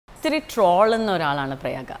ഒത്തിരി ട്രോൾ എന്ന ഒരാളാണ്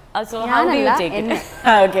Prayaga. So how do you take it?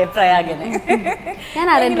 Okay, പ്രയാഗനെ ഞാൻ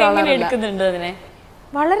ആരെയും ട്രോൾ എടുക്കുന്നുണ്ട് അതിനെ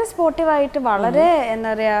വളരെ സ്പോർട്ടീവായിട്ട് വളരെ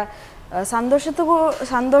എന്താ പറയുക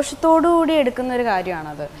സന്തോഷത്തോടുകൂടി എടുക്കുന്ന ഒരു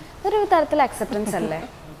കാര്യമാണത്. അതൊരു തരത്തിൽ അക്സെപ്റ്റൻസ് അല്ലേ?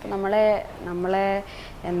 നമ്മളെ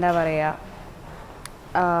എന്താ പറയുക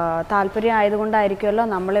താല്പര്യം ആയതുകൊണ്ടായിരിക്കുമല്ലോ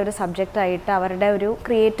നമ്മളെ ഒരു സബ്ജക്റ്റായിട്ട് അവരുടെ ഒരു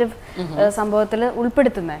ക്രിയേറ്റീവ് സംഭവത്തിൽ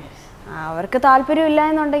ഉൾപ്പെടുത്തുന്നത്. അവർക്ക് താല്പര്യമില്ല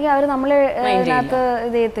എന്നുണ്ടെങ്കിൽ അവർ നമ്മളെ അതിനകത്ത്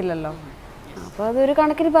ഇത് ചെയ്യത്തില്ലല്ലോ. അപ്പോൾ അതൊരു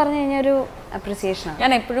കണക്കിന് പറഞ്ഞു കഴിഞ്ഞാൽ ഒരു അപ്രിസിയേഷനാണ്.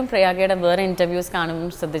 ഞാൻ എപ്പോഴും പ്രയാഗയുടെ വേറെ ഇൻ്റർവ്യൂസ്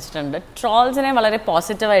കാണുമ്പോൾ ശ്രദ്ധിച്ചിട്ടുണ്ട്, ട്രോൾസിനെ വളരെ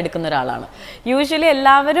പോസിറ്റീവായി എടുക്കുന്ന ഒരാളാണ്. യൂഷ്വലി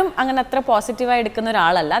എല്ലാവരും അങ്ങനെ അത്ര പോസിറ്റീവായി എടുക്കുന്ന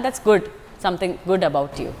ഒരാളല്ല. That's good. Something good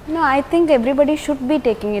about you. No, I think everybody should be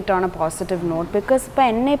taking it on a positive note because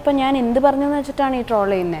ഇപ്പം ഞാൻ എന്ത് പറഞ്ഞെന്ന് വെച്ചിട്ടാണ് ഈ ട്രോൾ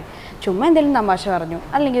ചെയ്യുന്നത്. ചുമ്മാ എന്തെങ്കിലും തമാശ പറഞ്ഞു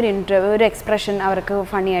അല്ലെങ്കിൽ ഒരു എക്സ്പ്രഷൻ അവർക്ക്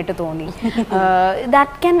ഫണ്ണി ആയിട്ട് തോന്നി.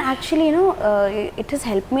 That can actually it has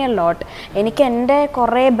help me a lot. എനിക്ക് എൻ്റെ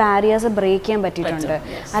കുറേ ബാരിയേഴ്സ് ബ്രേക്ക് ചെയ്യാൻ പറ്റിയിട്ടുണ്ട്.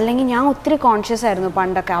 അല്ലെങ്കിൽ ഞാൻ ഒത്തിരി കോൺഷ്യസ് ആയിരുന്നു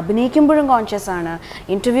പണ്ടൊക്കെ. അഭിനയിക്കുമ്പോഴും കോൺഷ്യസ് ആണ്,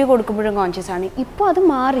 ഇൻ്റർവ്യൂ കൊടുക്കുമ്പോഴും കോൺഷ്യസ് ആണ്. ഇപ്പോൾ അത്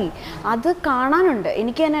മാറി. അത് കാണാനുണ്ട്.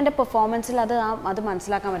 എനിക്ക് തന്നെ എൻ്റെ പെർഫോമൻസിൽ അത്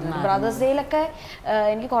മനസ്സിലാക്കാൻ പറ്റുന്നുണ്ട്. ബ്രദേഴ്സ് ഡേയിലൊക്കെ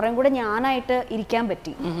എനിക്ക് കുറേ കൂടെ ഞാനായിട്ട് ഇരിക്കാൻ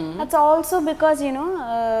പറ്റി. ദാറ്റ്സ് ഓൾസോ ബിക്കോസ്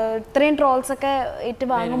ഇത്രയും ട്രോൾസ് ഒക്കെ ഏറ്റ്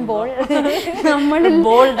വാങ്ങുമ്പോൾ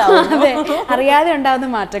അറിയാതെ ഉണ്ടാകുന്ന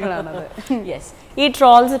മാറ്റങ്ങളാണത്. ഈ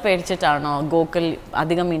ട്രോൾസ് പേടിച്ചിട്ടാണോ ഗോകുൽ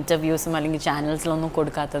അധികം ഇന്റർവ്യൂസും അല്ലെങ്കിൽ ചാനൽസിലൊന്നും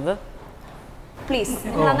കൊടുക്കാത്തത്? പ്ലീസ്,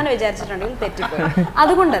 നിങ്ങൾ അങ്ങനെ വിചാരിച്ചിട്ടുണ്ടെങ്കിൽ തെറ്റിപ്പോയി.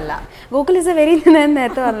 അതുകൊണ്ടല്ല. ഗോകുൽ ഇസ് എ വെരി,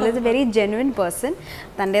 നേരത്തെ പറഞ്ഞത്, is A very genuine person.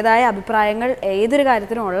 തൻ്റെതായ അഭിപ്രായങ്ങൾ ഏതൊരു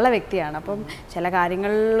കാര്യത്തിനും ഉള്ള വ്യക്തിയാണ്. അപ്പം ചില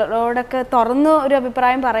കാര്യങ്ങളോടൊക്കെ തുറന്ന് ഒരു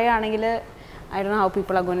അഭിപ്രായം പറയുകയാണെങ്കിൽ I don't know how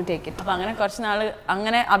people are going to take it. അപ്പോൾ അങ്ങനെ കുറച്ച് നാൾ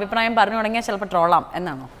അങ്ങനെ അഭിപ്രായം പറഞ്ഞു തുടങ്ങിയാൽ ചിലപ്പോൾ ട്രോളാം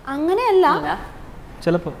എന്നാണോ? അങ്ങനെയല്ല,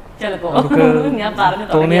 ചിലപ്പോൾ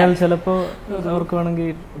തോന്നിയാൽ ചിലപ്പോൾ അവർക്ക് വേണമെങ്കിൽ.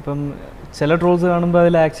 ഇപ്പം ചില ട്രോൾസ് കാണുമ്പോൾ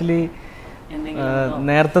അതിൽ ആക്ച്വലി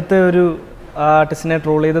നേരത്തെ ഒരു ആർട്ടിസ്റ്റിനെ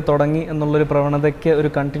ട്രോൾ ചെയ്ത് തുടങ്ങി എന്നുള്ളൊരു പ്രവണതയ്ക്ക് ഒരു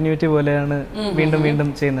കണ്ടിന്യൂറ്റി പോലെയാണ് വീണ്ടും വീണ്ടും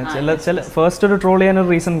ചെയ്യുന്നത്. ചില ഫസ്റ്റ് ഒരു ട്രോൾ ചെയ്യാൻ ഒരു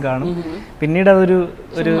റീസൺ കാണും, പിന്നീട് അതൊരു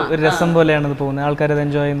ഒരു രസം പോലെയാണ് അത് പോകുന്നത്. ആൾക്കാരത്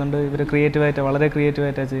എൻജോയ് ചെയ്യുന്നുണ്ട്. ഇവർ ക്രിയേറ്റീവായിട്ട് വളരെ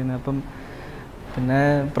ക്രിയേറ്റീവായിട്ടാണ് ചെയ്യുന്നത്. അപ്പം പിന്നെ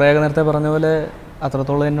പ്രയാഗ നേരത്തെ പറഞ്ഞ പോലെ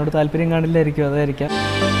അത്രത്തോളം എന്നോട് താല്പര്യം കാണില്ലായിരിക്കും, അതായിരിക്കാം.